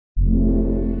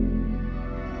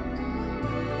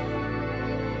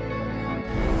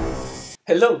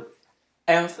Hello,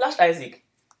 I am Flash Isaac,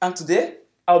 and today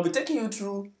I will be taking you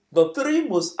through the three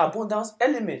most abundant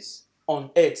elements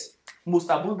on Earth. Most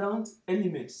abundant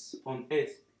elements on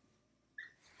Earth.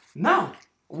 Now,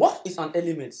 what is an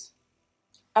element?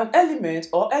 An element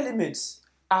or elements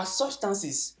are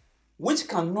substances which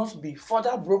cannot be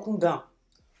further broken down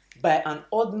by an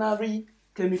ordinary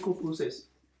chemical process.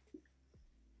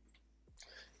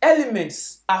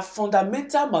 Elements are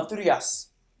fundamental materials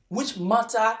which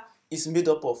matter is made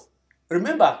up of.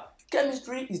 Remember,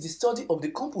 chemistry is the study of the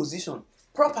composition,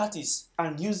 properties,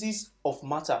 and uses of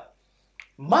matter.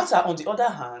 Matter, on the other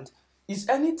hand, is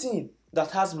anything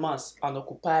that has mass and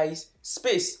occupies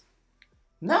space.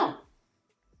 Now,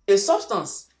 a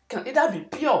substance can either be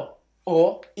pure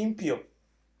or impure.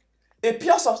 A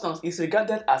pure substance is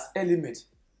regarded as element,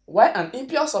 while an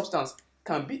impure substance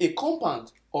can be a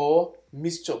compound or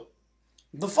mixture.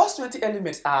 The first 20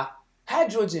 elements are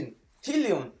hydrogen,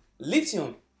 helium,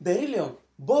 lithium, beryllium,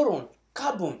 boron,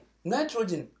 carbon,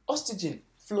 nitrogen, oxygen,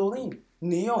 fluorine,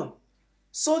 neon,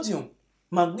 sodium,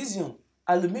 magnesium,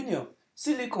 aluminium,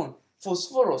 silicon,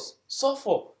 phosphorus,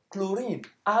 sulfur, chlorine,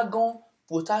 argon,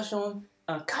 potassium,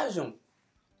 and calcium.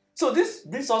 So this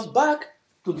brings us back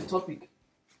to the topic.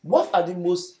 What are the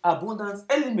most abundant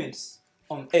elements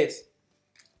on Earth?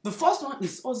 The first one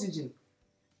is oxygen.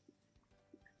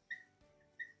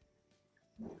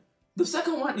 The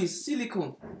second one is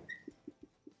silicon.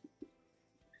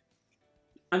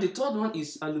 And the third one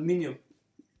is aluminium.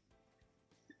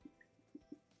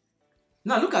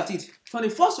 Now look at it. For the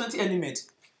first 20 elements,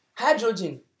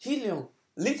 hydrogen, helium,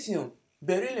 lithium,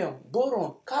 beryllium,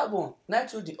 boron, carbon,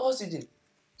 nitrogen, oxygen.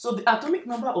 So the atomic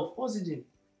number of oxygen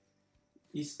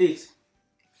is 8.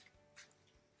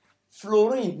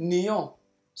 Fluorine, neon,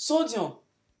 sodium,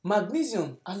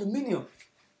 magnesium, aluminium.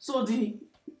 So the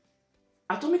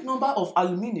atomic number of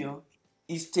aluminium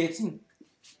is 13.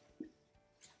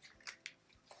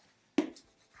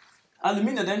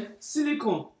 Aluminium, then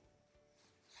silicon,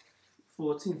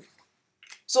 14.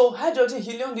 So hydrogen,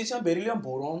 helium, lithium, beryllium,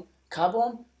 boron,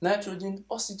 carbon, nitrogen,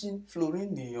 oxygen,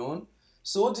 fluorine, neon,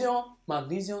 sodium,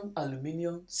 magnesium,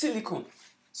 aluminium, silicon.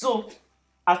 So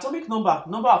atomic number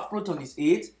of proton is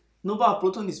 8, number of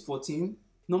proton is 14,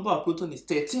 number of proton is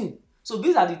 13. So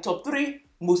these are the top 3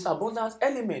 most abundant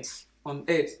elements on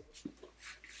Earth.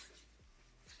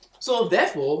 So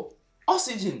therefore,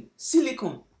 oxygen,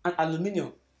 silicon, and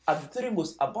aluminium are the 3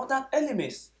 most abundant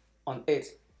elements on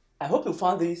Earth. I hope you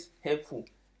found this helpful.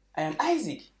 I am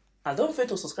Isaac, and don't forget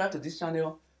to subscribe to this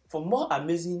channel for more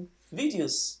amazing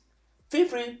videos. Feel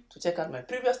free to check out my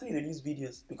previously released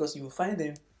videos because you will find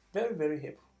them very, very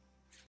helpful.